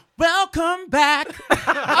Welcome back.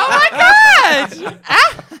 Oh my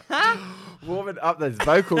God! Warming up those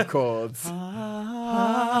vocal cords. Oh,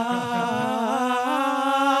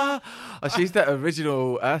 she's the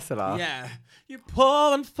original Ursula. Yeah. You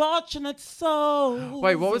poor unfortunate soul.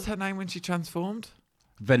 Wait, what was her name when she transformed?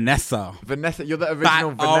 Vanessa. Vanessa. You're the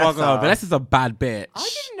original Vanessa. Oh my God, Vanessa's a bad bitch. I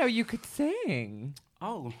didn't know you could sing.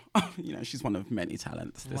 Oh, she's one of many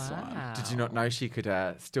talents, this one. Did you not know she could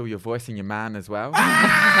steal your voice and your man as well? For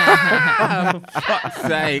fuck's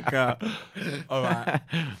sake. All right.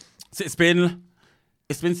 So it's been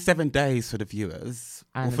 7 days for the viewers.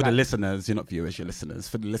 And or for the listeners. You're not viewers, you're listeners.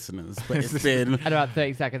 For the listeners. But it's been... And about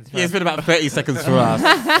 30 seconds. Yeah, it's been about 30 seconds for us.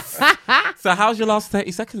 So how's your last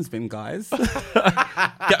 30 seconds been, guys?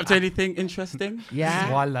 Get up to anything interesting?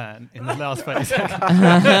 Yeah. What I learned in the last 30 seconds.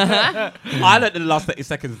 I learned in the last 30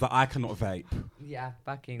 seconds that I cannot vape. Yeah,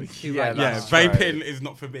 fucking. Yeah, Yeah, that's vaping right. is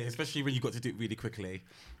not for me, especially when you got to do it really quickly.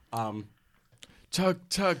 Chug,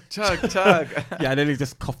 chug, chug, chug. Yeah, I nearly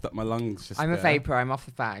just coughed up my lungs. Just I'm a there. vapor. I'm off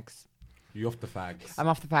the fags. You off the fags? I'm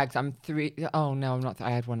off the fags. I'm 3. Oh no, I'm not.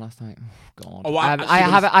 I had one last night. Oh God. Oh,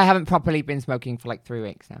 I haven't properly been smoking for like 3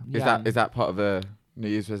 weeks now. Is that part of a New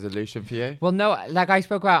Year's resolution for you? Well, no, like I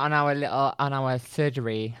spoke about on our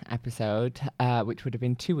surgery episode, which would have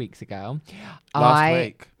been 2 weeks ago. Last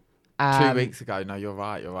week. 2 um, weeks ago. No, you're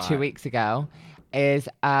right. 2 weeks ago, is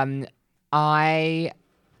I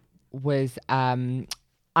was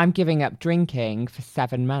I'm giving up drinking for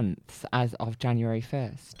 7 months as of January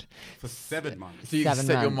 1st. For 7 months. So you 7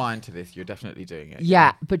 set your months. mind to this. You're definitely doing it.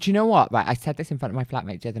 Yeah, but you know what? Right, I said this in front of my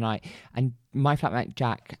flatmate the other night, and my flatmate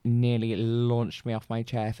Jack nearly launched me off my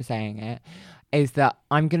chair for saying it. Is that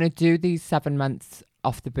I'm gonna do these 7 months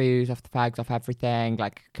off the booze, off the fags, off everything,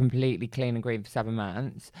 like completely clean and green for 7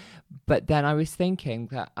 months. But then I was thinking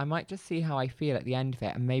that I might just see how I feel at the end of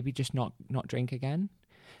it, and maybe just not drink again,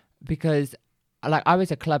 because like I was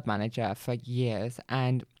a club manager for years,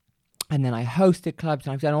 and then I hosted clubs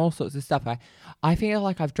and I've done all sorts of stuff. I feel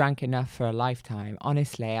like I've drank enough for a lifetime.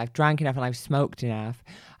 Honestly, I've drank enough and I've smoked enough.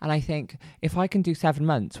 And I think if I can do 7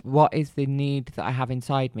 months, what is the need that I have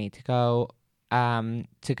inside me to go,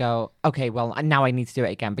 okay, well, now I need to do it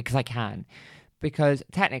again because I can. Because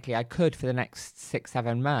technically I could for the next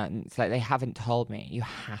 6-7 months. Like, they haven't told me you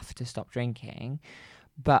have to stop drinking.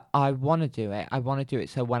 But I want to do it. I want to do it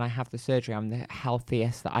so when I have the surgery, I'm the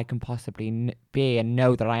healthiest that I can possibly be and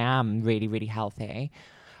know that I am really, really healthy.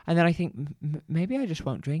 And then I think maybe I just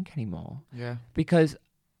won't drink anymore. Yeah. Because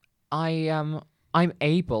I'm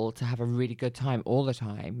able to have a really good time all the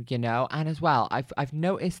time, you know. And as well, I've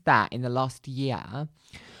noticed that in the last year,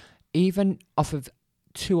 even off of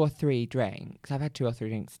 2 or 3 drinks. I've had 2 or 3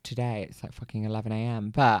 drinks today. It's like fucking 11 a.m.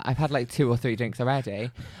 But I've had like 2 or 3 drinks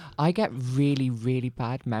already. I get really, really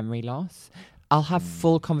bad memory loss. I'll have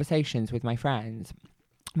full conversations with my friends.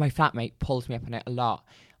 My flatmate pulls me up on it a lot.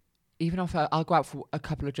 Even if I'll go out for a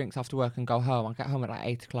couple of drinks after work and go home. I'll get home at like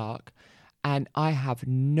 8 o'clock. And I have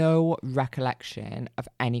no recollection of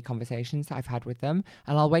any conversations that I've had with them.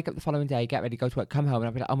 And I'll wake up the following day, get ready, go to work, come home, and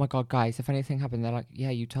I'll be like, oh my God, guys, if anything happened, they're like, yeah,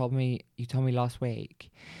 you told me last week.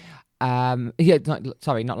 Not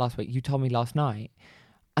last week. You told me last night.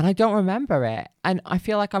 And I don't remember it. And I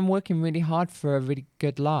feel like I'm working really hard for a really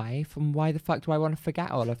good life. And why the fuck do I want to forget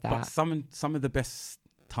all of that? But some of the best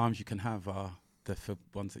times you can have are the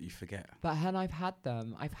ones that you forget. But Hen, I've had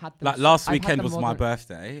them. Like last I've had weekend them was more my than-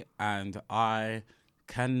 birthday, and I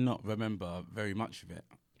cannot remember very much of it.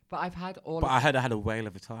 But I've had all. But of I had a whale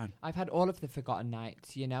of a time. I've had all of the forgotten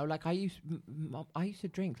nights, you know? Like, I used to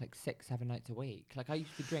drink like 6-7 nights a week. Like, I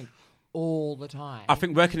used to drink all the time. I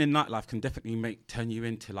think working in nightlife can definitely turn you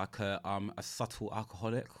into like a subtle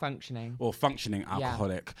alcoholic. Functioning. Or functioning Yeah.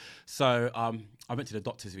 alcoholic. So I went to the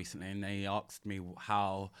doctors recently and they asked me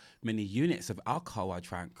how many units of alcohol I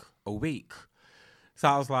drank a week. So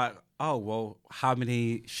I was like, oh, well, how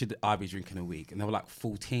many should I be drinking a week? And they were like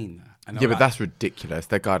 14. And Yeah, but that's ridiculous.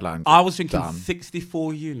 Their guidelines. I was drinking dumb.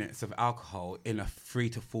 64 units of alcohol in a 3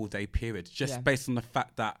 to 4 day period, just Yeah. based on the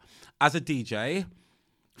fact that as a DJ,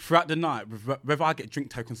 throughout the night, whether I get drink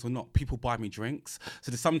tokens or not, people buy me drinks.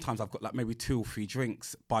 So sometimes I've got like maybe 2 or 3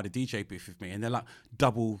 drinks by the DJ booth with me, and they're like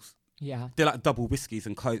doubles. Yeah. They're like double whiskies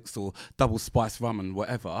and cokes or double spice rum and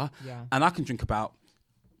whatever. Yeah. And I can drink about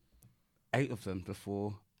 8 of them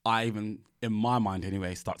before I even, in my mind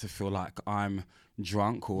anyway, start to feel like I'm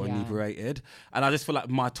drunk or Yeah. inebriated. And I just feel like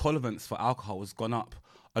my tolerance for alcohol has gone up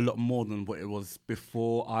a lot more than what it was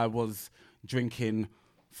before. I was drinking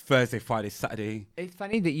Thursday, Friday, Saturday. It's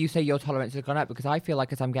funny that you say your tolerance has gone up, because I feel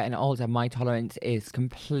like as I'm getting older, my tolerance is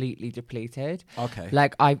completely depleted. Okay.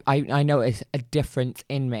 Like I notice a difference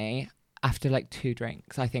in me after like 2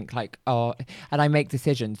 drinks. I think like, and I make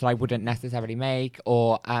decisions that I wouldn't necessarily make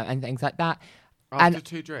and things like that. After And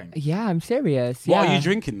 2 drinks. yeah, I'm serious. What yeah. are you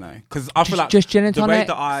drinking though? Because I feel like Just gin and the way tonic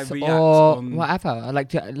that I react or on whatever,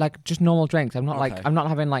 like just normal drinks. I'm not like Okay. I'm not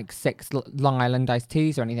having like 6 Long Island iced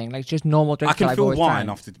teas or anything. Like just normal drinks. I can that I've feel always wine drank.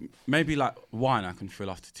 after maybe like wine. I can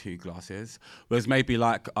feel after 2 glasses, whereas maybe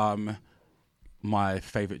like my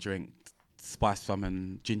favorite drink, spiced rum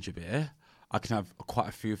and ginger beer. I can have quite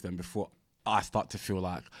a few of them before I start to feel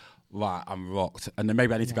like, right, I'm rocked, and then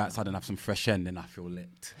maybe I need to go outside and have some fresh air, and then I feel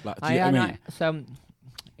lit. Like, do you get what I mean? So,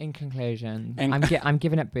 in conclusion, I'm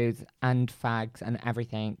giving it booze and fags and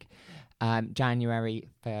everything. January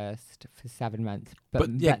 1st for 7 months, But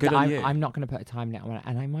yeah, good on you. I'm not going to put a time limit on it,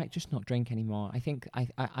 and I might just not drink anymore. I think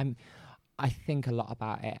I think a lot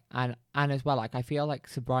about it, and as well, like I feel like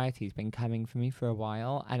sobriety's been coming for me for a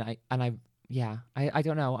while, and I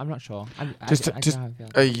don't know. I'm not sure. I don't know how I feel.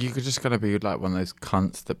 Are you just gonna be like one of those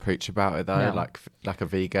cunts that preach about it though, No. like a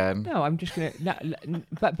vegan? No, I'm just gonna.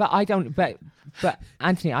 But I don't. But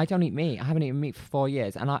Anthony, I don't eat meat. I haven't eaten meat for 4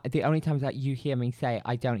 years, and the only times that you hear me say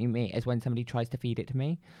I don't eat meat is when somebody tries to feed it to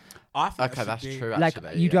me. I think Okay, that's true. Like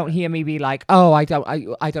Actually, you yeah. don't hear me be like, oh, I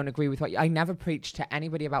don't agree with what I never preach to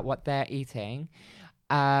anybody about what they're eating.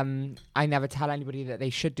 I never tell anybody that they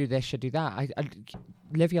should do this, should do that. I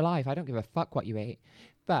live your life. I don't give a fuck what you eat.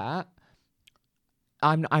 But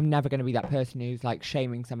I'm never going to be that person who's like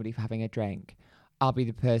shaming somebody for having a drink. I'll be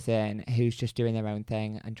the person who's just doing their own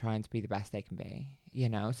thing and trying to be the best they can be. You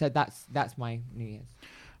know. So that's my New Year's.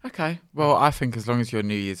 Okay. Well, I think as long as your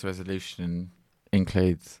New Year's resolution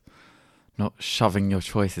includes not shoving your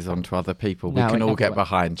choices onto other people, No, we it can all never get will.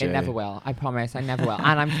 behind you. It never will. I promise. I never will.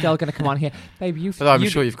 And I'm still going to come on here, babe. But I'm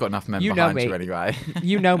sure you've got enough men you know behind me. you anyway.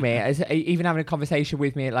 You know me. Even having a conversation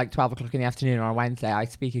with me at like 12 o'clock in the afternoon on a Wednesday, I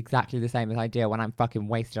speak exactly the same as I do when I'm fucking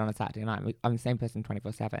wasted on a Saturday night. I'm the same person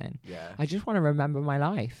 24/7. Yeah. I just want to remember my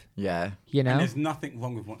life. Yeah. You And know? there's nothing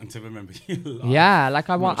wrong with wanting to remember your life. Yeah, like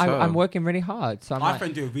I want. Not sure. I'm working really hard. So I'm My like,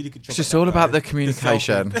 friend do a really good job. It's just at that, all about though. the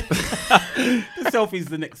communication. The selfies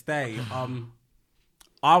the next day.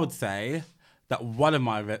 I would say that one of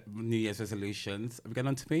my New Year's resolutions. Are we going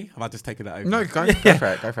on to me? Have I just taken that over? No, go for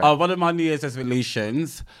it. Go for it. One of my New Year's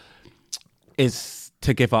resolutions is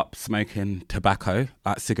to give up smoking tobacco,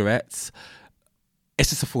 like cigarettes. It's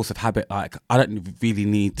just a force of habit. Like I don't really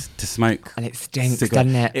need to smoke. and it stinks, cigarette.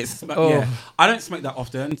 doesn't it? It's Oh. yeah. I don't smoke that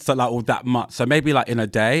often, so like all that much. So maybe like in a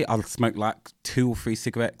day, I'll smoke like 2 or 3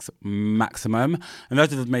 cigarettes maximum, and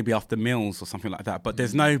those are maybe after meals or something like that. But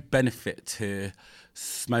there's no benefit to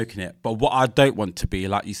smoking it. But what I don't want to be,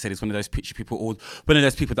 like you said, is one of those picture people, or one of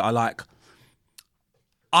those people that are like,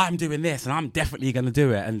 I'm doing this and I'm definitely going to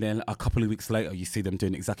do it, and then a couple of weeks later you see them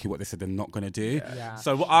doing exactly what they said they're not going to do. Yeah.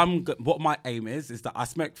 So what my aim is that I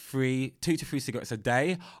smoke 2 to 3 cigarettes a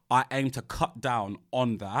day. I aim to cut down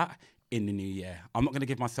on that in the new year. I'm not going to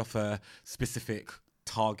give myself a specific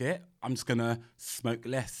target. I'm just going to smoke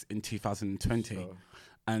less in 2020. Sure.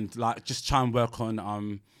 And like just try and work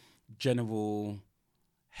on general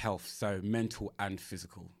health, so mental and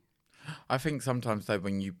physical. I think sometimes though,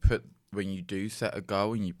 when you do set a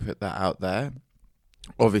goal and you put that out there,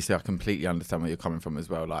 obviously I completely understand where you're coming from as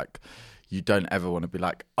well. Like, you don't ever want to be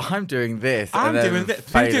like, I'm doing this. I'm and then doing this.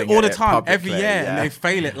 People do it failing all the at it time, every publicly, year, yeah. and they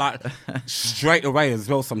fail it like straight away as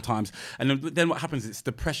well sometimes. And then what happens? It's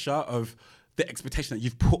the pressure of the expectation that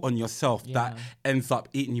you've put on yourself that ends up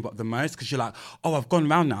eating you up the most, because you're like, oh, I've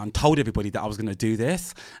gone around now and told everybody that I was going to do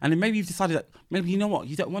this, and then maybe you've decided that maybe, you know what,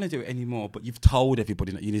 you don't want to do it anymore, but you've told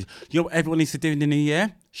everybody that you need. You know what everyone needs to do in the new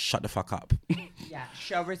year? Shut the fuck up. Yeah,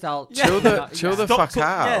 show results. Chill the fuck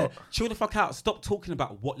out. Yeah, chill the fuck out. Stop talking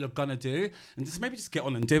about what you're gonna do, and just get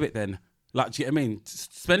on and do it then. Like, do you know what I mean?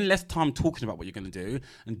 Spend less time talking about what you're gonna do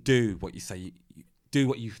and do what you say. Do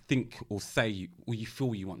what you think or say or you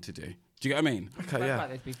feel you want to do. Do you get what I mean? We Okay, spoke yeah. about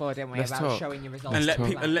this before, didn't we? Let's about talk. showing your results. And let talk.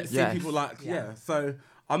 people and let's see Yes. people like Yeah. So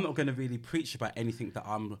I'm not gonna really preach about anything that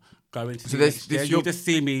I'm going to So do this- next year. this You'll your- just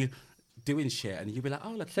see me doing shit, and you'll be like,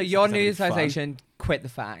 oh look. So this your is New having Year's fun. resolution: quit the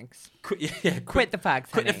fags. Quit the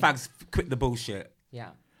fags. Quit the honey. fags. Quit the bullshit. Yeah.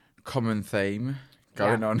 Common theme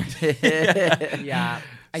going Yeah. on here. Yeah.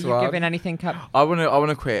 Are you Swag. giving anything up? I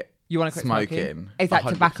wanna quit You want to quit smoking? smoking. Is that 100%.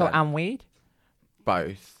 tobacco and weed?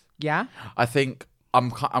 Both. Yeah. I think I'm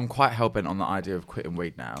quite hell-bent on the idea of quitting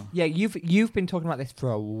weed now. Yeah. You've been talking about this for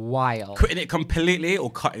a while. Quitting it completely or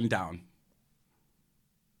cutting down?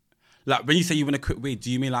 Like, when you say you want to quit weed, do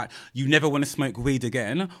you mean like you never want to smoke weed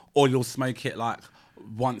again, or you'll smoke it like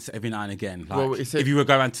once every now and again? Like, Well, it's if you were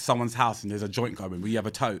going to someone's house and there's a joint going, will you have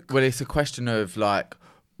a toke? Well, it's a question of like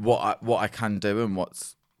what I can do and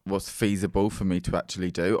what's was feasible for me to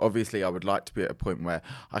actually do. Obviously, I would like to be at a point where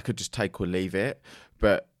I could just take or leave it,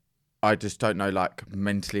 but I just don't know, like,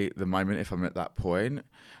 mentally at the moment if I'm at that point.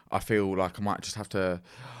 I feel like I might just have to...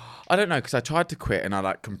 I don't know, because I tried to quit and I,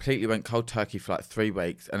 like, completely went cold turkey for, like, 3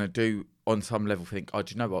 weeks, and I do, on some level, think, oh,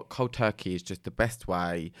 do you know what? Cold turkey is just the best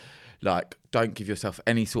way. Like, don't give yourself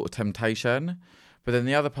any sort of temptation. But then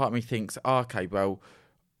the other part of me thinks, oh, okay, well,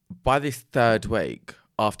 by this 3rd week,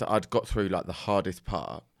 after I'd got through, like, the hardest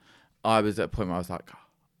part, I was at a point where I was like,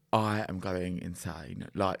 I am going insane.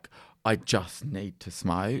 Like, I just need to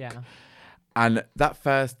smoke. Yeah. And that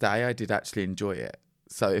first day, I did actually enjoy it.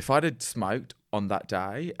 So if I'd had smoked on that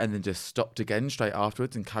day and then just stopped again straight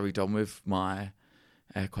afterwards and carried on with my,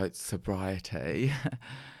 air quotes, sobriety,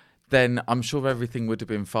 then I'm sure everything would have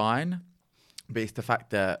been fine. But it's the fact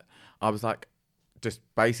that I was like, just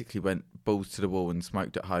basically went balls to the wall and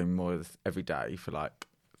smoked at home more or less every day for like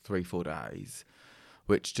 3-4 days,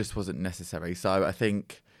 which just wasn't necessary. So I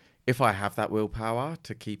think if I have that willpower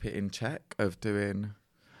to keep it in check of doing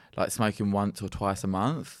like smoking once or twice a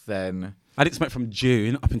month, then... I didn't smoke from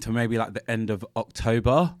June up until maybe like the end of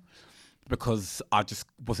October because I just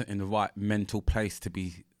wasn't in the right mental place to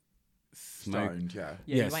be Stoned, yeah.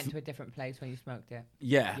 Yeah, Yes. you went to a different place when you smoked it.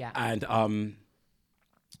 Yeah. Yeah. And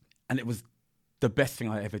it was the best thing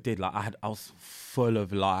I ever did. Like I was full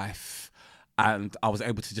of life and I was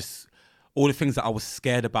able to just all the things that I was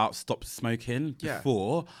scared about stop smoking Yeah.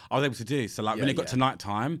 before, I was able to do. So like when Yeah, it got to night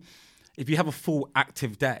time, if you have a full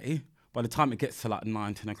active day, by the time it gets to like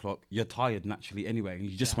 9-10 o'clock, you're tired naturally anyway,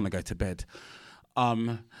 and you just want to go to bed.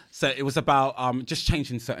 So it was about just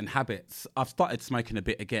changing certain habits. I've started smoking a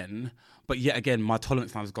bit again, but yet again, my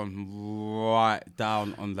tolerance now has gone right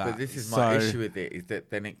down on that. But this is my issue with it, is that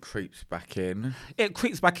then it creeps back in. It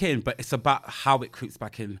creeps back in, but it's about how it creeps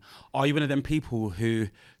back in. Are you one of them people who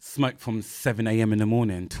smoke from 7 a.m. in the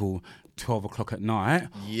morning till 12 o'clock at night?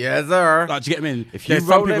 Yes, sir. Like, do you get me? If you There's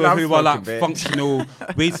some roll it, people I'm who are like smoking, bitch. functional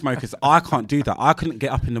weed smokers. I can't do that. I couldn't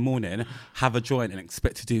get up in the morning, have a joint, and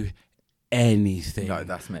expect to do anything. No,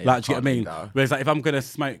 that's me. Like, do you get Can't what I do mean? that. Whereas, like, if I'm gonna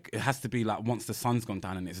smoke, it has to be like once the sun's gone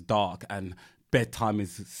down and it's dark and bedtime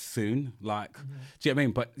is soon. Like, do you get what I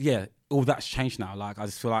mean? But yeah, all that's changed now. Like, I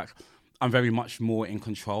just feel like I'm very much more in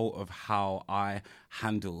control of how I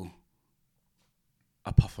handle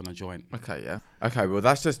a puff on a joint. Okay, yeah. Okay, well,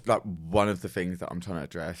 that's just like one of the things that I'm trying to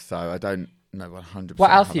address. So I don't know 100%. What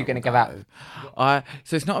else how are you that gonna will give up? go.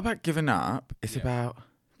 So it's not about giving up. It's about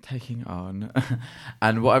taking on.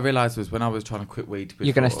 And what I realised was when I was trying to quit weed before...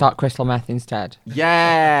 You're going to start crystal meth instead.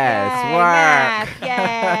 Yes, work. Meth,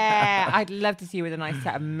 yeah. I'd love to see you with a nice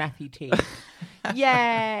set of methy teeth.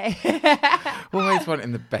 Yay. Always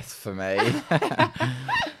wanting the best for me.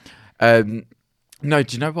 No,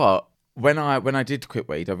 do you know what? When I did quit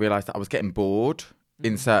weed, I realised that I was getting bored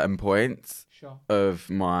in certain points of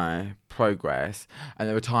my progress, and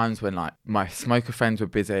there were times when like my smoker friends were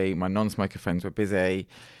busy, my non-smoker friends were busy,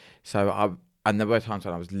 and there were times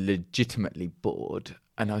when I was legitimately bored,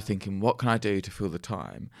 and I was thinking, what can I do to fill the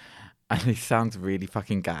time? And it sounds really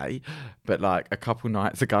fucking gay, but like a couple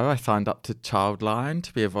nights ago, I signed up to Childline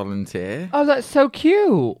to be a volunteer. Oh, that's so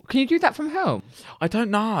cute. Can you do that from home? I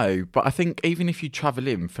don't know, but I think even if you travel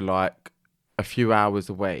in for like a few hours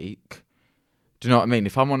a week, do you know what I mean?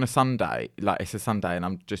 If I'm on a Sunday, like it's a Sunday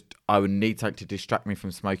and I would need something to distract me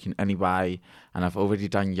from smoking anyway, and I've already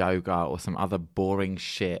done yoga or some other boring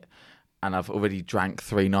shit, and I've already drank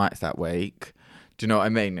 3 nights that week. Do you know what I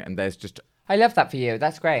mean? And there's just I love that for you.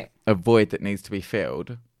 That's great. a void that needs to be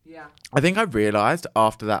filled. Yeah. I think I realised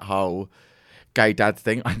after that whole gay dads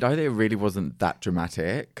thing, I know that it really wasn't that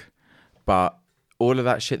dramatic, but all of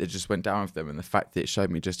that shit that just went down with them, and the fact that it showed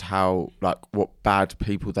me just how, like, what bad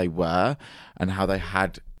people they were and how they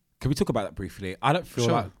had... Can we talk about that briefly? I don't feel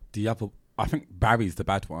Sure. like the other... I think Barry's the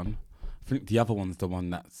bad one. I think the other one's the one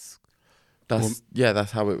that's...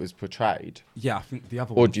 that's how it was portrayed. Yeah, I think the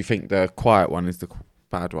other Or one... do you think the quiet one is the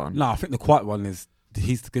bad one? No, I think the quiet one is...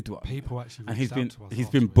 He's the good one. People actually And reached out to us he's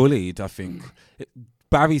been afterwards. bullied, I think.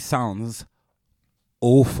 Barry sounds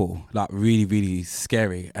awful, like really, really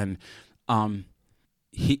scary. And I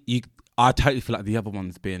totally feel like the other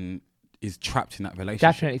one's is trapped in that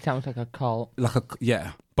relationship. Definitely sounds like a cult.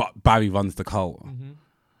 But Barry runs the cult.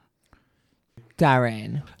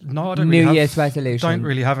 Darren. No, I don't New really have, Year's resolution. Don't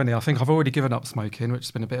really have any. I think I've already given up smoking, which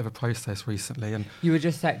has been a bit of a process recently. And You were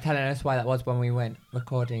just like, telling us why that was when we went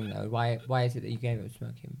recording, though. Why is it that you gave up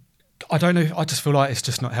smoking? I don't know. I just feel like it's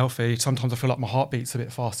just not healthy. Sometimes I feel like my heart beats a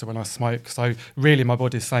bit faster when I smoke. So really my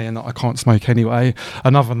body's saying that I can't smoke anyway.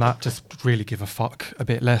 And other than that, just really give a fuck a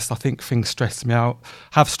bit less. I think things stress me out,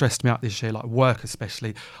 have stressed me out this year, like work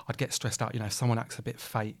especially. I'd get stressed out, if someone acts a bit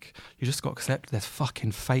fake. You just got to accept there's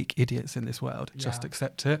fucking fake idiots in this world. Yeah. Just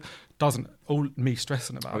accept it. Doesn't all me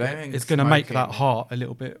stressing about it. It's going to make that heart a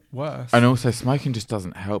little bit worse. And also smoking just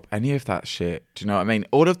doesn't help any of that shit. Do you know what I mean?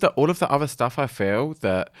 All of the other stuff I feel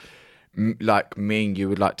that like me and you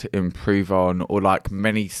would like to improve on, or like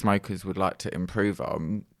many smokers would like to improve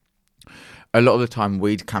on, a lot of the time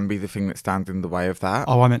weed can be the thing that stands in the way of that.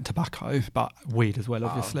 Oh, I meant tobacco, but weed as well,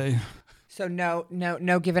 obviously. So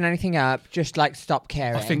no giving anything up, just like stop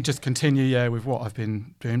caring. I think just continue, with what I've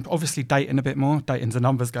been doing. Obviously dating a bit more. Dating's a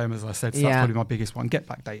numbers game, as I said, so that's probably my biggest one. Get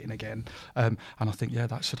back dating again. And I think,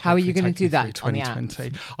 that should How are you going to do that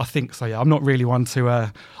 2020. I think so, I'm not really one to,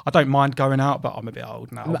 I don't mind going out, but I'm a bit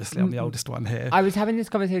old now. Obviously, I'm the oldest one here. I was having this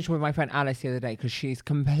conversation with my friend Alice the other day because she's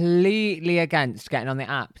completely against getting on the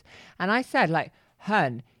apps. And I said, like,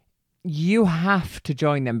 hun, you have to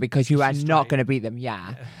join them because you are not going to beat them.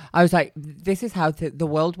 Yeah. I was like, this is how the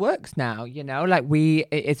world works now. Like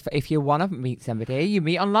it's if you want to meet somebody, you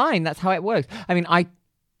meet online. That's how it works. I mean,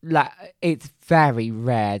 it's very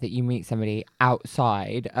rare that you meet somebody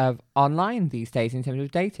outside of online these days in terms of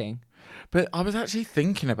dating. But I was actually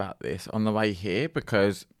thinking about this on the way here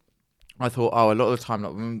because I thought, a lot of the time,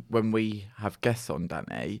 like when we have guests on,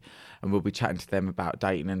 Danny, and we'll be chatting to them about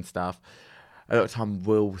dating and stuff, a lot of time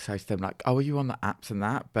we'll say to them like, are you on the apps and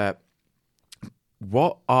that? But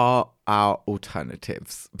what are our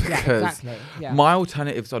alternatives? Because my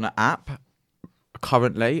alternatives on an app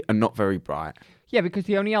currently are not very bright. Yeah, because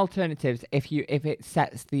the only alternatives, if it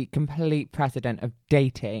sets the complete precedent of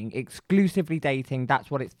dating, exclusively dating, that's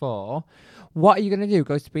what it's for. What are you going to do?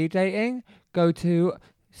 Go speed dating? Go to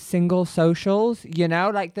single socials?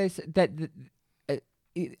 Like there's that.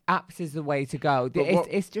 Apps is the way to go.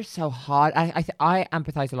 It's just so hard. I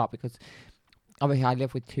empathize a lot because obviously I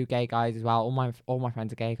live with 2 gay guys as well. All my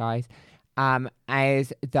friends are gay guys.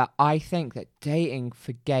 Is that I think that dating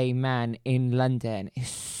for gay men in London is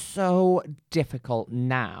so difficult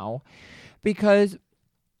now because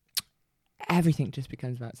everything just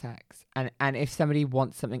becomes about sex. And if somebody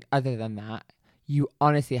wants something other than that, you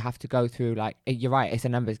honestly have to go through, like, you're right, it's a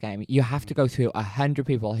numbers game. You have to go through 100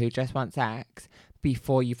 people who just want sex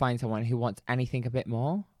before you find someone who wants anything a bit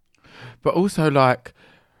more. But also, like,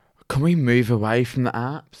 can we move away from the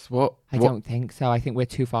apps? I don't think so. I think we're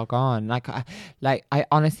too far gone. I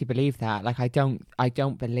honestly believe that. Like, I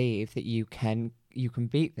don't believe that you can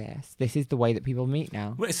beat this. This is the way that people meet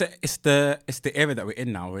now. Well, it's the era that we're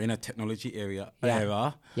in now. We're in a technology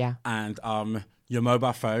era. Yeah. And your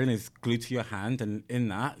mobile phone is glued to your hand, and in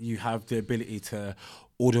that you have the ability to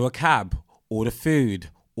order a cab, order food,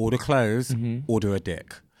 order clothes, order a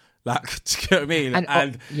dick. Like, do you know what I mean?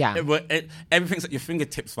 And everything's at your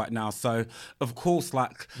fingertips right now. So, of course,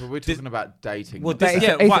 like... But we're talking about dating. Well, so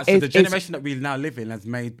the generation that we now live in has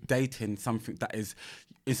made dating something that is,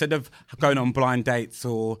 instead of going on blind dates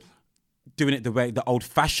or doing it the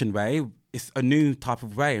old-fashioned way, it's a new type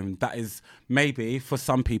of way. And that is maybe, for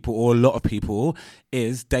some people or a lot of people,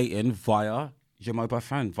 is dating via your mobile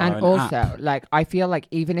phone, via an app. Like, I feel like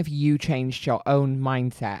even if you changed your own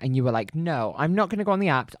mindset and you were like, no, I'm not going to go on the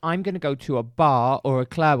apps, I'm going to go to a bar or a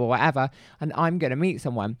club or whatever, and I'm going to meet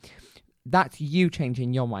someone. That's you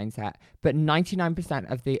changing your mindset. But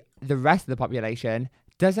 99% of the rest of the population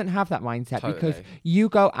doesn't have that mindset because you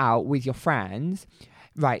go out with your friends.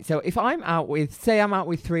 Right, so if I'm out with 3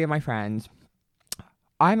 of my friends,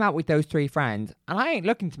 I'm out with those 3 friends, and I ain't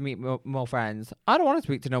looking to meet more friends. I don't want to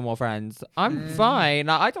speak to no more friends. I'm fine.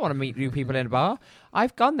 I don't want to meet new people in a bar.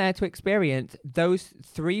 I've gone there to experience those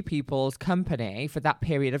 3 people's company for that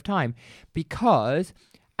period of time, because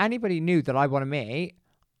anybody new that I want to meet,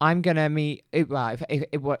 I'm gonna meet. Well,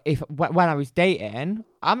 if when I was dating,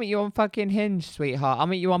 I'll meet you on fucking Hinge, sweetheart. I'll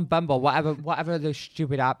meet you on Bumble, whatever those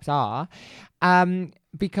stupid apps are.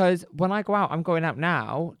 Because when I go out, I'm going out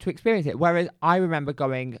now to experience it. Whereas I remember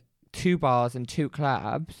going 2 bars and 2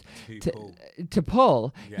 clubs to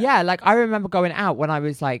pull. Yeah, like I remember going out when I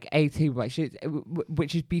was like 18, which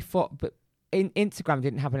is before, but Instagram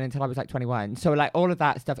didn't happen until I was like 21. So like all of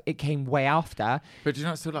that stuff, it came way after. But do you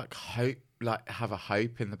not still like hope, like have a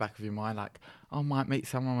hope in the back of your mind, like, oh, I might meet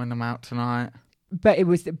someone when I'm out tonight?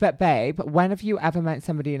 But babe, when have you ever met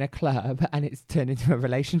somebody in a club and it's turned into a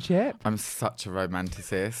relationship? I'm such a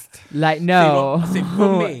romanticist. Like, no. See,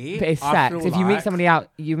 for me, but it's sex. If you meet somebody out,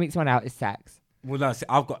 it's sex. Well, no, see,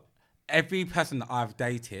 I've got every person that I've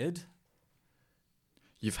dated.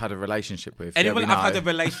 you've had a relationship with. Anyone yeah, that I've had a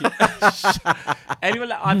relationship, anyone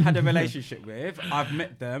that I've had a relationship with, I've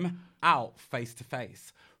met them out face to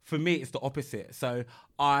face. For me, it's the opposite. So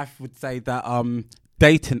I would say that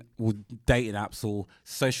dating apps or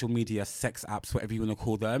social media sex apps, whatever you want to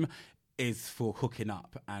call them, is for hooking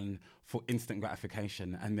up and for instant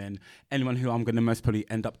gratification. And then anyone who I'm going to most probably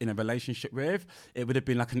end up in a relationship with, it would have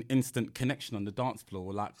been like an instant connection on the dance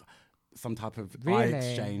floor, like some type of eye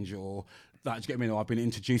exchange or like, do you get me? Or I've been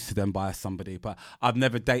introduced to them by somebody, but I've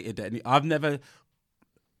never dated any. I don't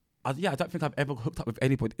think I've ever hooked up with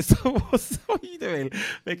anybody. So what are you doing?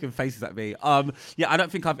 Making faces at me. I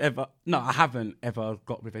don't think I haven't ever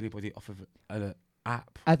got with anybody off of an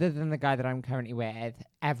app. Other than the guy that I'm currently with,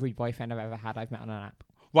 every boyfriend I've ever had, I've met on an app.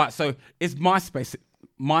 Right, so it's MySpace.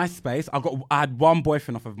 I had one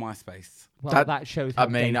boyfriend off of MySpace. Well, that shows. I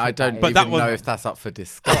mean, I don't But even that was- know if that's up for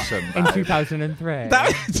discussion. in babe. 2003. You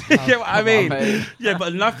get what I mean? mate. Yeah,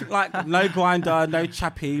 but nothing like no Grindr, no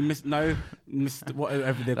Chappie, no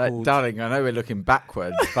whatever they're Like, called. darling, I know we're looking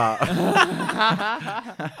backwards, but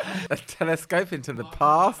a telescope into the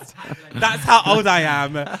past. That's how old I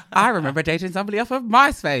am. I remember dating somebody off of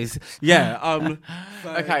MySpace. Yeah. So-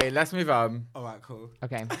 Okay, let's move on. All right. Cool.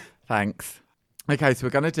 Okay. Thanks. Okay, so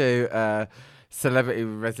we're going to do celebrity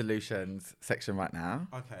resolutions section right now.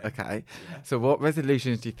 Okay. Yeah. So what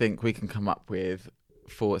resolutions do you think we can come up with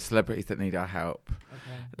for celebrities that need our help?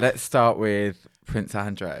 Okay. Let's start with Prince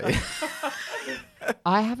Andrew.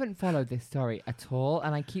 I haven't followed this story at all,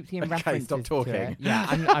 and I keep seeing Okay, references stop talking. to it. Yeah,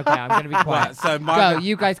 I'm going to be quiet. Right. So Go,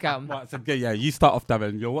 you guys go. Right. So yeah, you start off,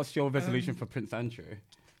 Darren. What's your resolution for Prince Andrew?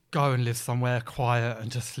 Go and live somewhere quiet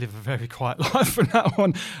and just live a very quiet life from now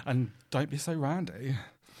on, and don't be so randy.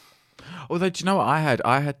 Although, do you know what I heard?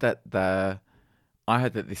 I heard that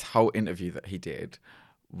this whole interview that he did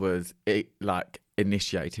was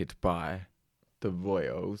initiated by the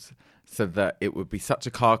royals, so that it would be such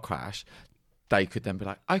a car crash, they could then be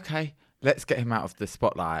like, okay, let's get him out of the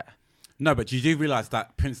spotlight. No, but you do realise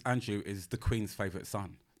that Prince Andrew is the Queen's favourite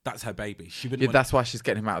son. That's her baby. She wouldn't. Yeah, that's why she's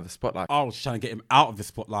getting him out of the spotlight. Oh, she's trying to get him out of the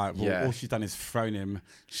spotlight. Well, Yeah. all she's done is thrown him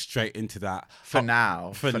straight into that. For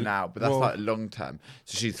now, but that's like long term.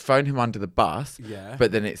 So she's thrown him under the bus. Yeah.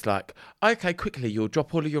 But then it's like, okay, quickly, you'll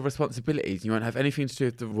drop all of your responsibilities. You won't have anything to do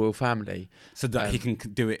with the royal family. So that he can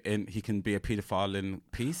do it he can be a paedophile in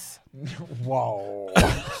peace. Whoa.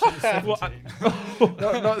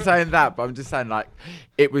 not saying that, but I'm just saying like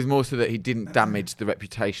it was more so that he didn't damage the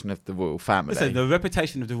reputation of the royal family. Listen, the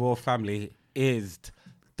reputation of the royal family is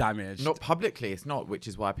damaged. Not publicly, it's not, which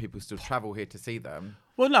is why people still travel here to see them.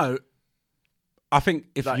 Well, no. I think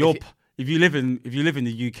if Like, if you live in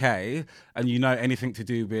the UK and you know anything to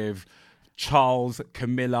do with Charles,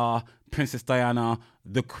 Camilla, Princess Diana,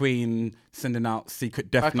 the Queen sending out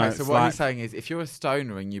secret death Okay, notes. so what he's saying is, if you're a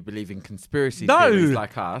stoner and you believe in conspiracy No. theories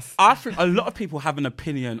like us, I think a lot of people have an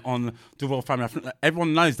opinion on the royal family. I think that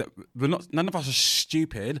everyone knows that none of us are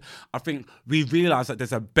stupid. I think we realise that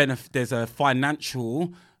there's a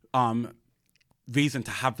financial reason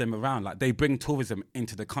to have them around. Like they bring tourism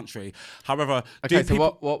into the country. However, okay. So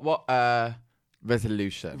what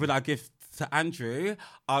resolution? would I give to Andrew?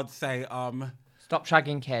 I'd say Stop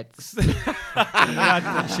shagging kids.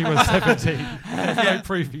 She was 17. There's no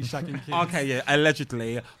proof he's shagging kids. okay, yeah,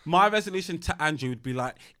 allegedly. My resolution to Andrew would be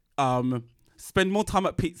like spend more time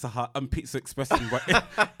at Pizza Hut and Pizza Express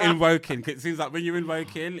in Woking. 'Cause it seems like when you're in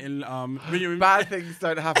Woking, when you're in Bad things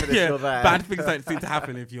don't happen if you're there. bad things don't seem to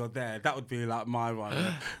happen if you're there. That would be like my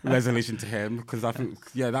one resolution to him, because I think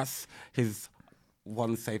that's his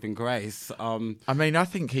one saving grace. I mean, I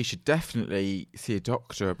think he should definitely see a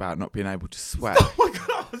doctor about not being able to sweat. Oh my God,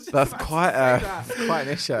 I was just That's about to quite say that. quite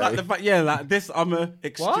an issue. Like the fact, like this, I'm a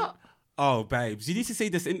What? Oh, babes, you need to see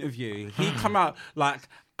this interview. He come out like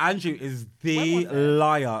Andrew is the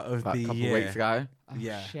liar of Like the a couple year. of weeks ago. Oh,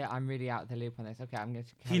 Yeah. Shit, I'm really out of the loop on this. Okay, I'm going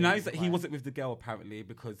to. He knows that he wasn't with the girl apparently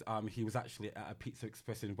because he was actually at a Pizza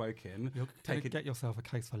Express in Woking. You're going to Taking- get yourself a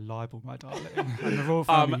case for libel, my darling. And the royal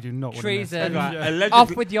family do not want to treason. mess with Right, you. allegedly-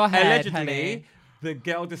 Off with your head, Allegedly, honey. the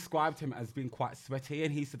girl described him as being quite sweaty,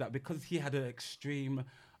 and he said that because he had an extreme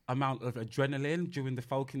amount of adrenaline during the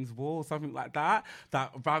Falklands War or something like that,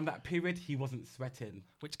 that around that period he wasn't sweating.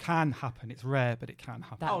 Which can happen. It's rare, but it can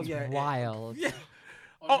happen. That's Oh, yeah, wild. Yeah.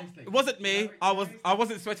 Oh, it wasn't me. I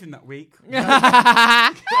wasn't sweating that week.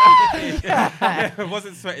 I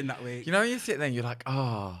wasn't sweating that week. You know, you sit there and you're like,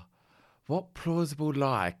 what plausible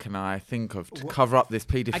lie can I think of to cover up this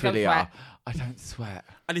paedophilia? sweat. I don't sweat.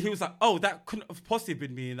 And he was like, "Oh, that couldn't have possibly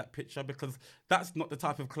been me in that picture because that's not the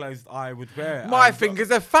type of clothes I would wear." My fingers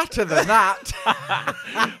are fatter than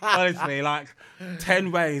that. honestly, like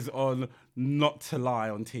 10 ways on not to lie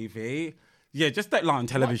on TV. Yeah, just don't lie on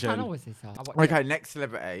television. What channel was this on? I watched Okay, next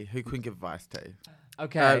celebrity. Who can we give advice to? it.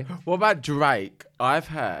 Okay. What about Drake? I've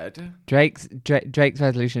heard. Drake's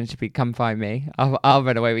resolution should be come find me. I'll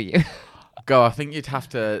run away with you. Go, I think you'd have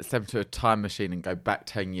to step into a time machine and go back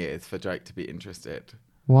 10 years for Drake to be interested.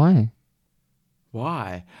 Why?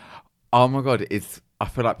 Why? Oh my God, I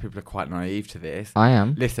feel like people are quite naive to this. I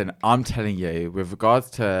am. Listen, I'm telling you, with regards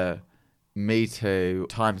to Me Too,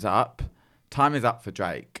 time's up. Time is up for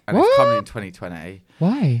Drake, and it's coming in 2020.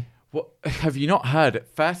 Why? What have you not heard?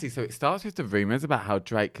 Firstly, so it starts with the rumours about how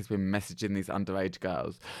Drake has been messaging these underage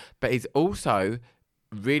girls, but he's also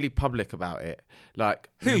really public about it. Like,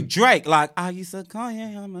 Who? Drake? Like, I used to call you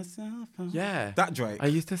on myself. yeah, That Drake. I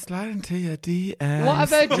used to slide into your DMs. What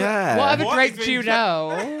other Yeah. what other What Drake is do you being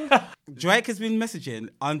know? Drake has been messaging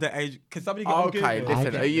underage. Can somebody go on Okay, Google?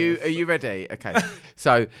 listen. get Are you ready? Okay.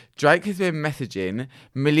 So Drake has been messaging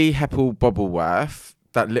Millie Heppel Bobbleworth,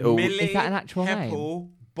 that little. Millie Is that an actual name? Heppel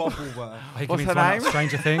Bobbleworth. Are you What's giving her me name?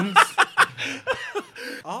 Stranger Things?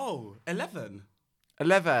 Oh, 11.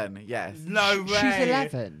 11, yes. No way. She's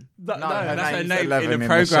 11. No, No, her that's her name's name 11 in the in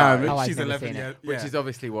the show. program. Oh, I've She's never 11. seen it. Which yeah. is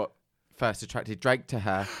obviously what first attracted Drake to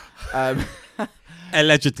her.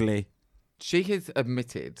 Allegedly. She has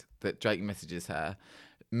admitted that Drake messages her.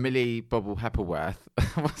 Millie Bobble Heppelworth.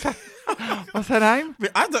 What's her name?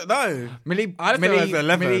 I don't know. Millie. I don't know Millie, it's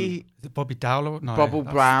 11. Millie, Is it Bobby Dowler? No, Bobble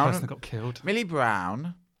that's Brown. The person that got killed. Millie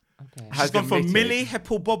Brown. Okay. has She's gone from admitted- Millie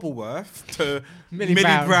Heppel Bobbleworth to Millie Millie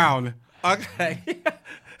Brown. Brown. Okay.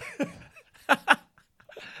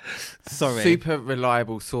 Sorry. Super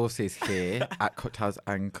reliable sources here at Cocktails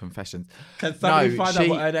and Confessions. Can somebody No, find out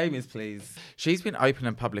what her name is, please? She's been open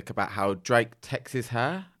and public about how Drake texts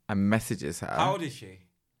her and messages her. How old is she?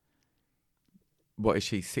 What is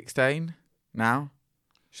she, 16 now?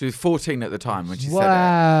 She was 14 at the time when she said it.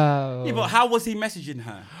 Wow. Yeah, but how was he messaging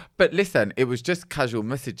her? But listen, it was just casual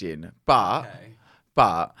messaging. But Okay.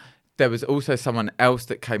 But there was also someone else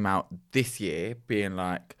that came out this year being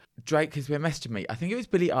like, Drake has been messaging me. I think it was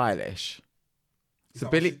Billie Eilish. So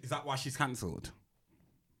Billie, Is that why she's cancelled?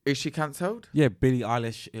 is she cancelled? Yeah, Billie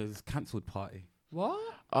Eilish is cancelled party. What?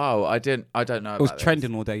 Oh, I don't know about It was this.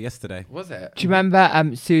 trending all day yesterday. Was it? Do you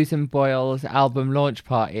remember Susan Boyle's album launch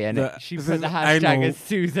party? And she This put is the hashtag anal. as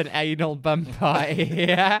Susan Anal Bum Party.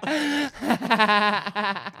 Yeah.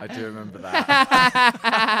 I do remember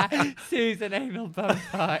that. Susan Anal Bum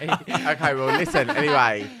Party. Okay, well, listen.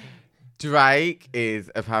 Anyway, Drake is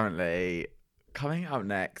apparently coming up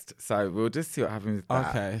next. So we'll just see what happens with that.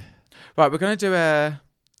 Okay. Right, we're going to do a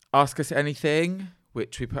Ask Us Anything,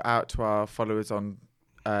 which we put out to our followers on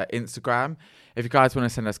Instagram. If you guys want to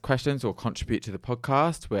send us questions or contribute to the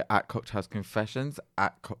podcast, we're at Cocktails Confessions,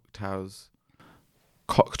 at Cocktails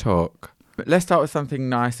Cock Talk. But let's start with something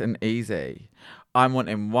nice and easy. I'm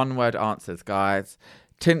wanting one-word answers, guys.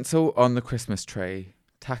 Tinsel on the Christmas tree,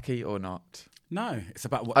 tacky or not? No, it's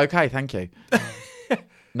about what. Okay, thank you.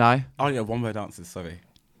 No? Oh, yeah, one word answers, sorry.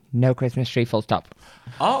 No Christmas tree, full stop.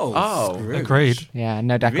 Oh, Scrooge. Agreed. Yeah,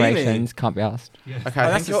 no decorations. Can't be asked. Okay, Oh, I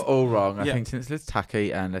that's think you're just- all wrong. I yeah. think tinsel is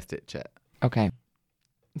tacky and let's ditch it. Okay.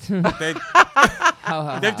 They,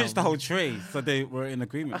 Oh, they've ditched the whole tree, so they were in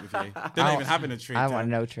agreement with you. They're not even having a tree. I to- want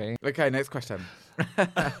no tree. Okay, next question.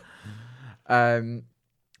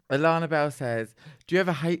 Alana Bell says, do you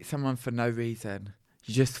ever hate someone for no reason?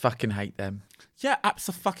 You just fucking hate them. Yeah,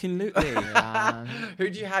 absolutely. Yeah. Who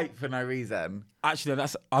do you hate for no reason? Actually,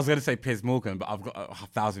 I was going to say Piers Morgan, but I've got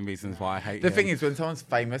 1,000 reasons why I hate The him. thing is, when someone's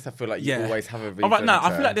famous, I feel like you Yeah. always have a reason. All right, no, I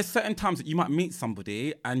to- feel like there's certain times that you might meet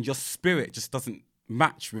somebody and your spirit just doesn't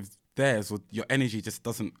match with theirs, or your energy just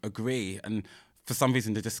doesn't agree, and for some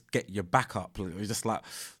reason they just get your back up. You're just like,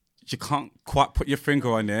 you can't quite put your finger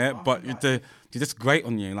on it, but you're just great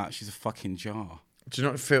on you. Like, she's a fucking jar. Do you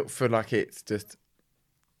not feel like it's just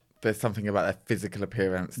there's something about their physical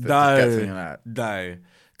appearance that just gets in your head? No,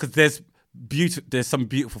 because there's some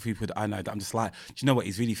beautiful people that I know that I'm just like, do you know what?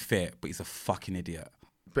 He's really fit, but he's a fucking idiot.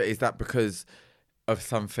 But is that because of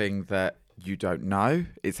something that you don't know?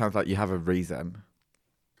 It sounds like you have a reason.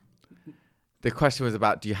 The question was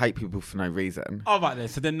about, do you hate people for no reason? All right then.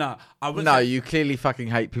 So then, no, I would. No, you clearly fucking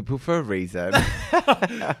hate people for a reason.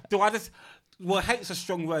 Do I just? Well, hate's a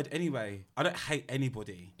strong word anyway. I don't hate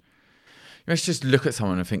anybody. Let's just look at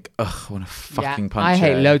someone and think, ugh, I want to fucking punch I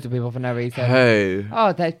hate you. loads of people for no reason. Who?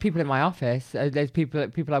 Oh, there's people in my office. There's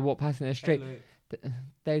people I walk past in the street.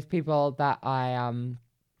 There's people that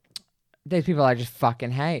there's people I just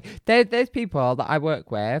fucking hate. There's people that I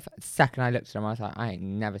work with. Second I looked at them, I was like, I ain't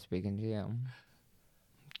never speaking to you.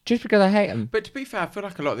 just because I hate them. But to be fair, I feel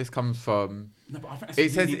like a lot of this comes from. No, but I think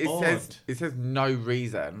It that's really odd. says no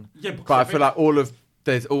reason. Yeah, because But I I feel think- like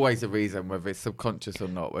there's always a reason, whether it's subconscious or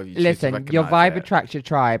not. Whether you choose to Listen, your recognise vibe it. attracts your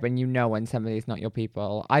tribe, and you know when somebody's not your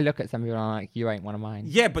people. I look at some people and I'm like, you ain't one of mine.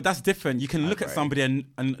 Yeah, but that's different. You can look at agree. somebody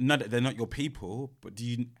and know that they're not your people, but do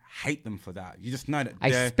you hate them for that? You just know that I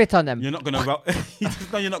they're- spit on them. You're not gonna roll. You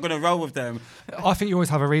just know you're not gonna roll with them. I think you always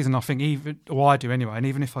have a reason. I think I do anyway. And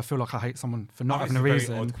even if I feel like I hate someone for not having a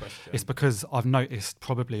reason, it's because I've noticed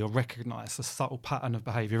probably or recognised a subtle pattern of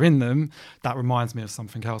behaviour in them that reminds me of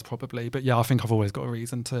something else probably. But yeah, I think I've always got a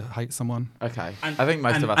reason to hate someone. Okay, And, I think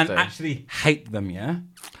most of us and do. actually hate them. Yeah.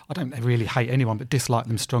 I don't really hate anyone, but dislike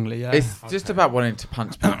them strongly. Yeah. It's just about wanting to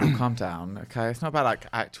punch people. Calm down, okay? It's not about like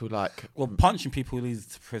actual like. Well, punching people leads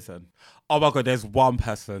to prison. Oh my god, there's one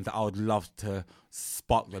person that I would love to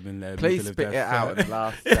spark them in their Please middle spit of it their out in the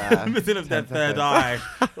last. middle of their 10 third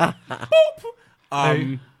seconds.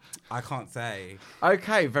 eye. I can't say.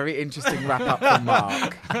 Okay, very interesting wrap up from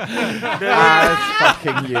Mark. As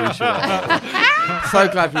fucking usual. So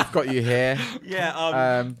glad we've got you here.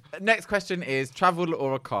 Yeah. Next question is travel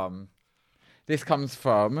or a com? This comes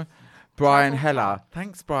from Brian Heller.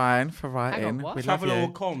 Thanks, Brian, for writing. what? We love Travel you.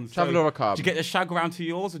 or com? Travel or a com? Do you get the shag around to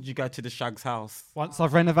yours, or do you go to the shag's house? Once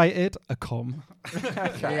I've renovated, a com.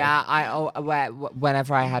 Yeah,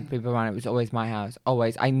 whenever I had people around, it was always my house.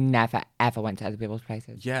 Always. I never, ever went to other people's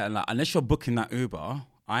places. Yeah, like, unless you're booking that Uber,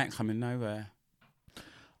 I ain't coming nowhere.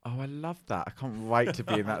 Oh, I love that. I can't wait to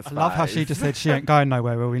be in that I space. love how she just said she ain't going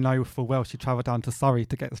nowhere, where we know full well she travelled down to Surrey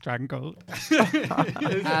to get strangled.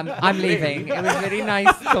 I'm leaving. It was really nice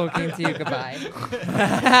talking to you. Goodbye.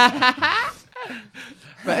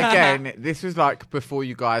 But again, this was like before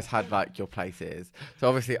you guys had like your places. So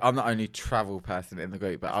obviously, I'm the only travel person in the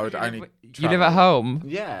group, but I would only. You live at home?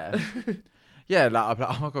 Yeah. Yeah, like I'd be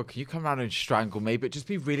like, oh my god, can you come around and strangle me? But just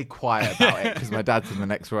be really quiet about it because my dad's in the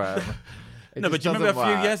next room. No, but do you remember a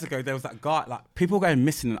few years ago there was that guy, like people going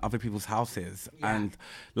missing in other people's houses, and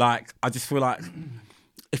like I just feel like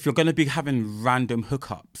if you're going to be having random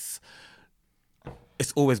hookups,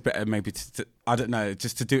 it's always better maybe to I don't know,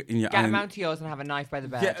 just to do it in your Get own. them out to yours and have a knife by the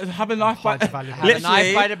bed. Yeah, have a knife by Have a literally,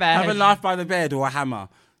 knife by the bed. Have a knife by the bed or a hammer,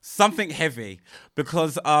 something heavy,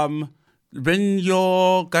 because when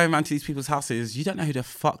you're going around to these people's houses, you don't know who the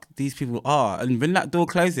fuck these people are, and when that door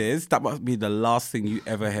closes, that must be the last thing you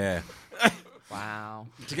ever hear. Wow.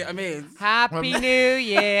 Do you get what I mean? Happy New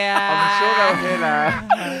Year. I'm sure they'll hear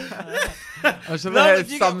that. I'm sure No, they'll but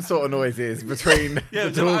hear you some sort of noises between the do you know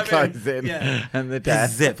door what I mean? closing Yeah. and the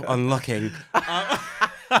desk. Zip unlocking.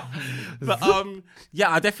 But yeah,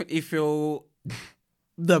 I definitely feel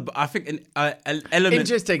I think an element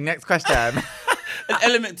Interesting. Next question. an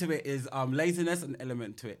element to it is laziness, and an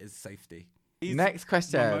element to it is safety. These Next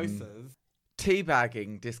question. mimosas-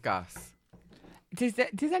 Teabagging. Discuss. Does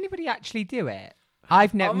anybody actually do it?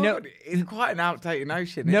 I've never. Oh my No, God, it's quite an outdated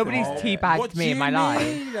notion. isn't nobody's it? teabagged What me do in you my life.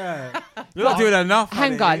 mean? You're not doing enough.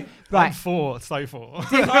 Hang honey. on. Right. I'm for. Go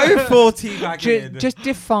for teabagging. Just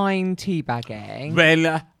define teabagging.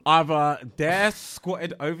 When either they're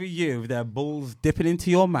squatted over you with their balls dipping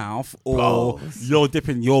into your mouth, or Balls. you're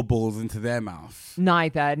dipping your balls into their mouth.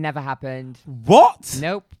 Neither. Never happened. What?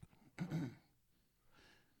 Nope.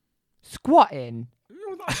 Squatting.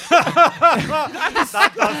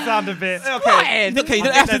 That does sound a bit. Squatting. Okay, you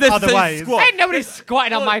don't I have think to there's then other say ways. squat. Ain't nobody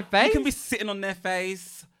squatting on my face. You can be sitting on their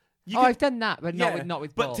face. You Oh, can- I've done that, but not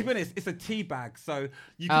with But balls. to be honest, it's a tea bag, so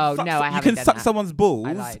you Oh, can suck, no, I you haven't can done suck that. someone's balls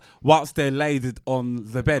I lied. whilst they're laid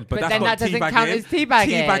on the bed. But, But that's then not that doesn't teabagging. count as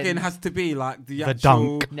teabagging. Teabagging has to be like the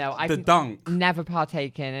actual dunk. No, I've the dunk. never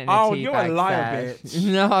partaken in a Oh, teabag you're a liar, sesh.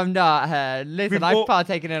 bitch. No, I'm not. Listen, We've I've all-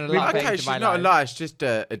 partaken in a lot of Okay, things she's in my not a life. lie. It's just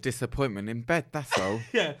a disappointment in bed. That's all.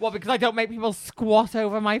 Yeah. What, because I don't make people squat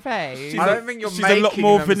over my face? She's I a- don't think you're she's a making lot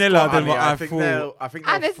more them vanilla squat, than what honey. I thought. I think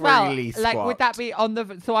And they'll as well, freely like, squat. would that be on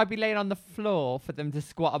the? So I'd be laying on the floor for them to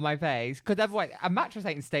squat on my face? Because otherwise, a mattress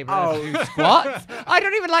ain't stable enough to do squats. I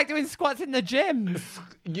don't even like doing squats in the gym.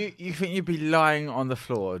 You think you'd be lying on the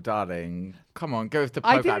floor, darling? Come on, go with the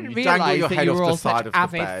I program. didn't You dangle realise your that head you off were the all side such of the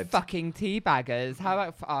avid bed. fucking teabaggers. How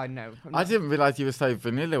about? Oh no. I didn't realise you were so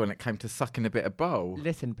vanilla when it came to sucking a bit of bowl.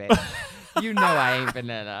 Listen, bitch. You know I ain't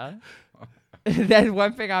vanilla. There's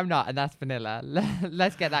one thing I'm not, and that's vanilla.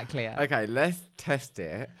 Let's get that clear. Okay, let's test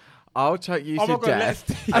it. I'll choke you Oh to my God, death,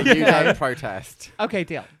 let's- and you Okay. don't protest. Okay,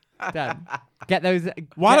 deal. Done. Get those.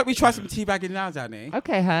 Why don't we try some teabagging now, Danny?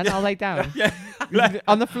 Okay, hun, I'll lay down. Yeah.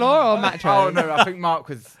 On the floor or mattress? Oh no, I think Mark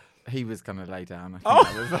was He was going to lay down. I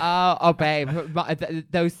think that was Oh, babe,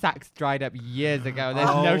 those sacks dried up years ago. There's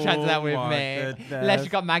no chance of that with my me. goodness. Unless you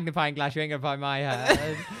got magnifying glass, you ain't gonna find my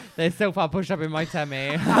head. They're so far pushed up in my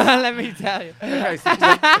tummy. Let me tell you. Okay, so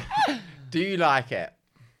do you like it?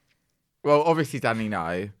 Well, obviously, Danny,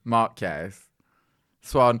 no. Mark, yes.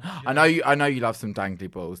 Swan, I know you love some dangly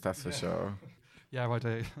balls. That's for sure. Yeah, I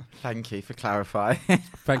do. Thank you for clarifying.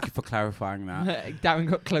 Thank you for clarifying that. Darren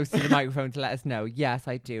got close to the microphone to let us know. Yes,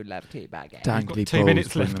 I do love teabagging. Dangly Got balls. 2 minutes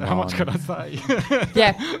bring left. them How much on. can I say?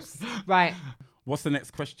 Yeah, right. What's the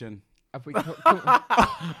next question? Have we,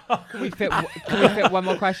 can we fit one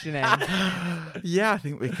more question in? Yeah, I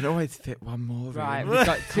think we can always fit one more. Right, in. we've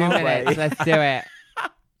got 2 Can't minutes. wait. Let's do it.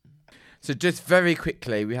 So just very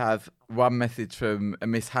quickly, we have one message from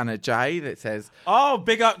Miss Hannah J that says, Oh,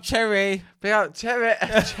 big up Cherry. "Big up Cherry,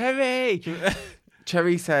 Cherry."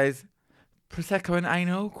 Cherry says, "Prosecco and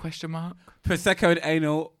anal?" Question mark. Prosecco and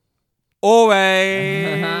anal.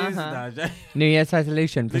 Always. No, New Year's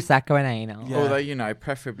resolution, Prosecco and anal. Yeah. Although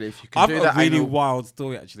preferably if you can I've do got that a really anal. wild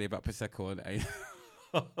story actually about Prosecco and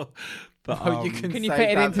anal. But Oh, you can Can you save fit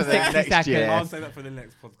it that into for the 60 next seconds? year. I'll say that for the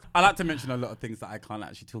next podcast. I like to mention a lot of things that I can't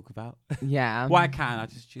actually talk about. Yeah. Well, I can. I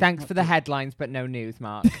just choose Thanks not for the to. headlines, but no news,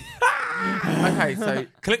 Mark. Okay, so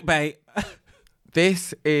Clickbait.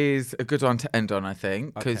 this is a good one to end on, I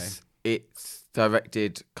think, because it's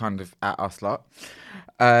directed kind of at us lot.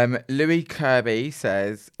 Louis Kirby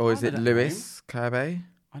says, or is I it know that Lewis Kirby?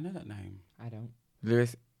 I know that name. I don't.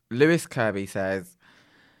 Lewis Kirby says,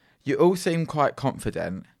 "You all seem quite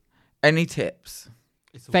confident. Any tips?"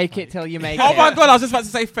 Fake it till you make it. Oh my god! I was just about to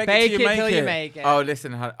say fake Fake it till you make it. make it. Oh,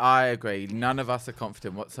 listen, I agree. None of us are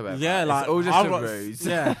confident whatsoever. Yeah, like it's all just I've a got- ruse.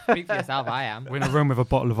 Yeah, Speak for yourself, I am. We're in a room with a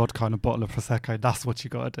bottle of vodka and a bottle of Prosecco. That's what you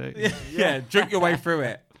got to do. yeah. Drink your way through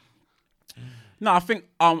it. No, I think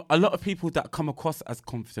a lot of people that come across as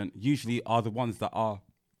confident usually are the ones that are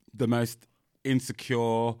the most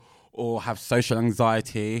insecure or have social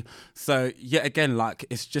anxiety. So yet again, like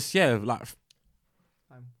it's just like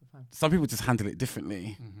some people just handle it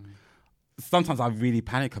differently. Sometimes I really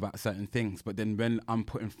panic about certain things, but then when I'm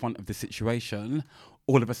put in front of the situation,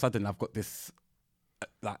 all of a sudden I've got this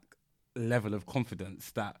like level of confidence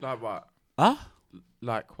that Like what?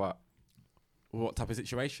 Like what? what type of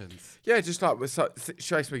situations? Yeah, just like with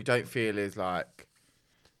situations where you don't feel is like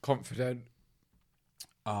confident.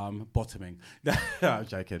 Bottoming. No, I'm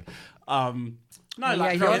joking. No, Yeah,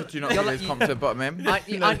 like you're- Do you not feel as confident bottom him? Aren't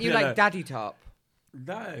you, No. like daddy top?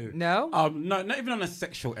 no. No? No, not even on a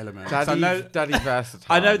sexual element. Daddy, So I know, daddy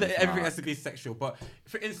versatile. I know that is everything Mark. has to be sexual, but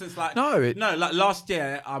for instance, like No, like last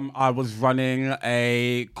year, I was running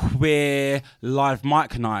a queer live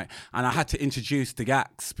mic night, and I had to introduce the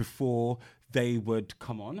acts before they would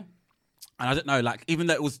come on. And I don't know, like, even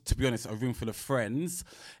though it was, to be honest, a room full of friends,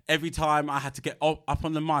 every time I had to get up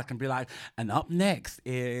on the mic and be like, and up next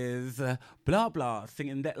is blah, blah,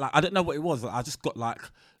 singing that. Like, I don't know what it was. I just got like,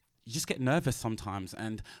 you just get nervous sometimes.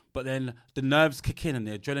 But then the nerves kick in and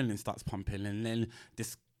the adrenaline starts pumping. And then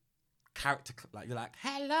this character, like, you're like,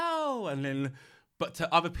 hello. And then, but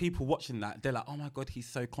to other people watching that, they're like, oh my God, he's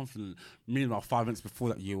so confident. Meanwhile, 5 minutes before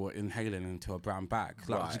that, you were inhaling into a brown bag.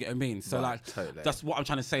 Like, do you get what I mean? So, Right, like, totally. that's what I'm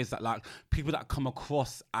trying to say is that, like, people that come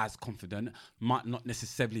across as confident might not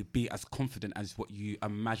necessarily be as confident as what you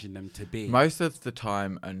imagine them to be. most of the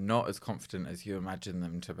time are not as confident as you imagine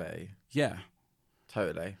them to be. Yeah.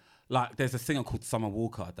 Totally. Like, there's a singer called Summer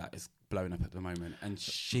Walker that is blowing up at the moment. And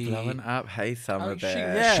she... Blowing up, hey summer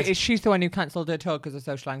bear. Yeah. She's the one who cancelled her tour because of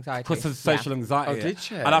social anxiety. Because of social anxiety. Oh, did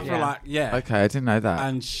she? And I feel Yeah. like, yeah. Okay, I didn't know that.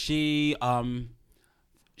 And she's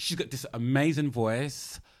got this amazing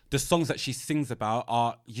voice. The songs that she sings about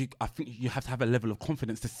I think you have to have a level of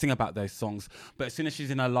confidence to sing about those songs. But as soon as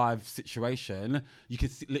she's in a live situation, you can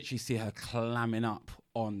literally see her clamming up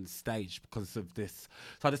on stage because of this.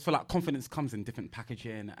 So I just feel like confidence comes in different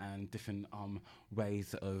packaging and different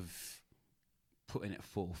ways of putting it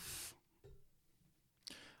forth.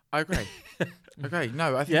 I agree. Okay,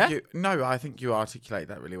 no, I think Yeah? I think you articulate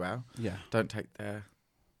that really well. Yeah. Don't take the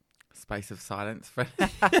space of silence for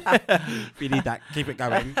If you need that, keep it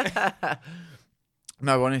going.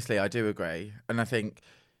 No, honestly, I do agree, and I think,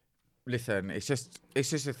 listen, it's just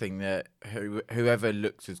a thing that whoever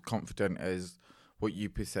looks as confident as what you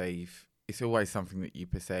perceive, it's always something that you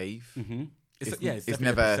perceive. Mm-hmm. It's It's definitely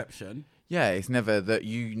never- a perception. Yeah, it's never that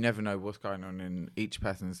you never know what's going on in each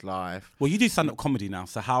person's life. Well, you do stand-up comedy now,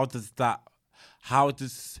 so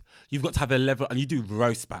you've got to have a level, and you do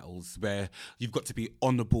roast battles where you've got to be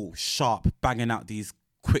on the ball, sharp, banging out these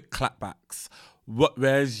quick clapbacks.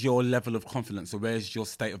 Where's your level of confidence, or where's your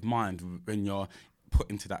state of mind when you're put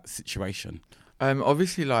into that situation?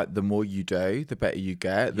 Obviously, like the more you do, the better you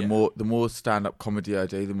get. The more stand-up comedy I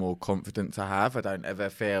do, the more confidence I have. I don't ever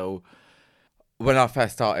feel. When I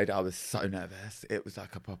first started, I was so nervous. It was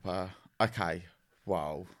like a proper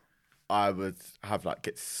wow. I would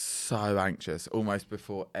get so anxious almost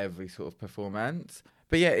before every sort of performance.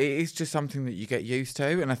 But yeah, it is just something that you get used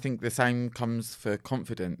to. And I think the same comes for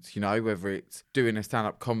confidence, whether it's doing a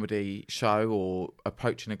stand-up comedy show or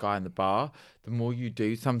approaching a guy in the bar. The more you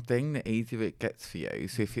do something, the easier it gets for you.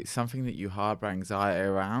 So if it's something that you harbour anxiety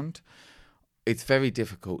around, it's very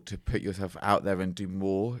difficult to put yourself out there and do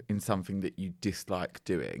more in something that you dislike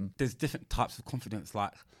doing. There's different types of confidence.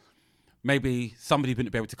 Like maybe somebody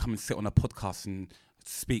wouldn't be able to come and sit on a podcast and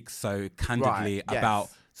speak so candidly about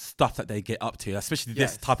stuff that they get up to, especially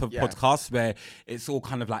this type of podcast where it's all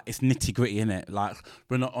kind of like it's nitty gritty in it. Like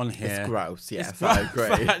we're not on here. It's gross. Yes, it's gross. I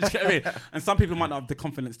agree. Like, do you get what I mean? And some people might not have the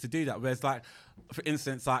confidence to do that. Whereas, like, for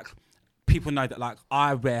instance, like people know that like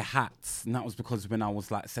I wear hats, and that was because when I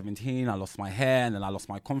was like 17, I lost my hair and then I lost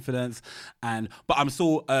my confidence. But I'm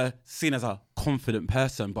still seen as a confident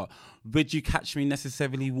person. But would you catch me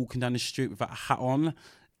necessarily walking down the street without a hat on?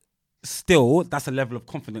 Still, that's a level of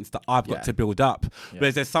confidence that I've got to build up.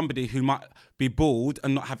 Whereas there's somebody who might be bald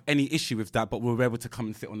and not have any issue with that, but we're able to come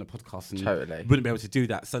and sit on the podcast and wouldn't be able to do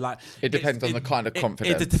that. So like, it depends on the kind of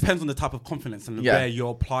confidence. It depends on the type of confidence and where you're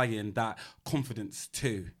applying that confidence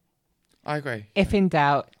to. I agree. If in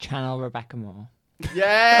doubt, channel Rebecca Moore.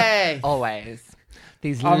 Yay! Always.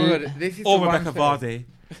 This is or Rebecca Vardy.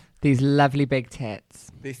 These lovely big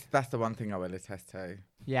tits. That's the one thing I will attest to.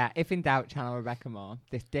 Yeah, if in doubt, channel Rebecca Moore.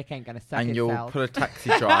 This dick ain't gonna suck and itself. And you'll put a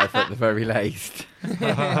taxi driver at the very least.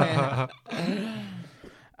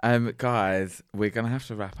 Guys, we're gonna have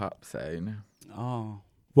to wrap up soon. Oh.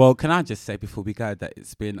 Well, can I just say before we go that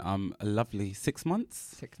it's been a lovely 6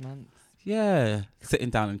 months? 6 months. Yeah.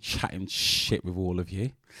 Sitting down and chatting shit with all of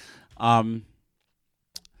you.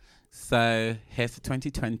 So here's to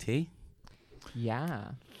 2020.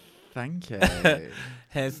 Yeah. Thank you.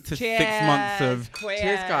 Here's to 6 months of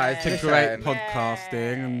cheers, guys. To great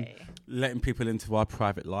podcasting and letting people into our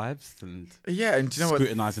private lives and do you know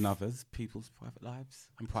scrutinising people's private lives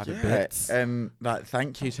and private bits.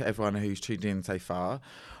 Thank you to everyone who's tuned in so far.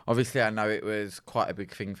 Obviously, I know it was quite a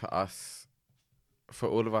big thing for us, for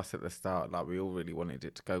all of us at the start. Like we all really wanted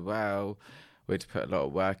it to go well. We had to put a lot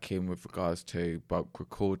of work in with regards to bulk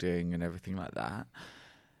recording and everything like that.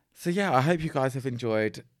 So yeah, I hope you guys have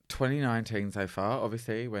enjoyed 2019 so far.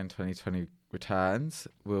 Obviously, when 2020 returns,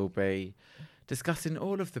 we'll be discussing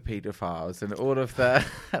all of the paedophiles and all of the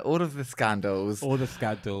scandals, all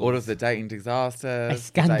of the dating disasters, a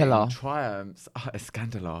scandal, triumphs, a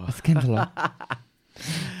scandal.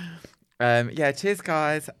 Cheers,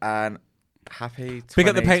 guys, and happy 2020. Big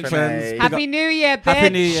up the patrons. Happy New Year, bitch. Happy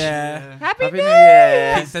New Year. Happy New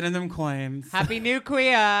Year. Keep sending them coins. Happy New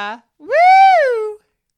Queer. Woo!